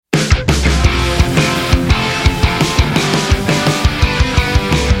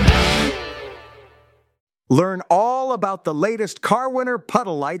Learn all about the latest Carwiner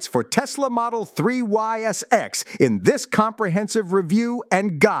Puddle lights for Tesla Model 3 YSX in this comprehensive review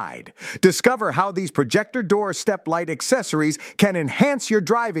and guide. Discover how these projector door step light accessories can enhance your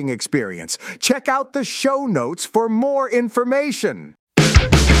driving experience. Check out the show notes for more information.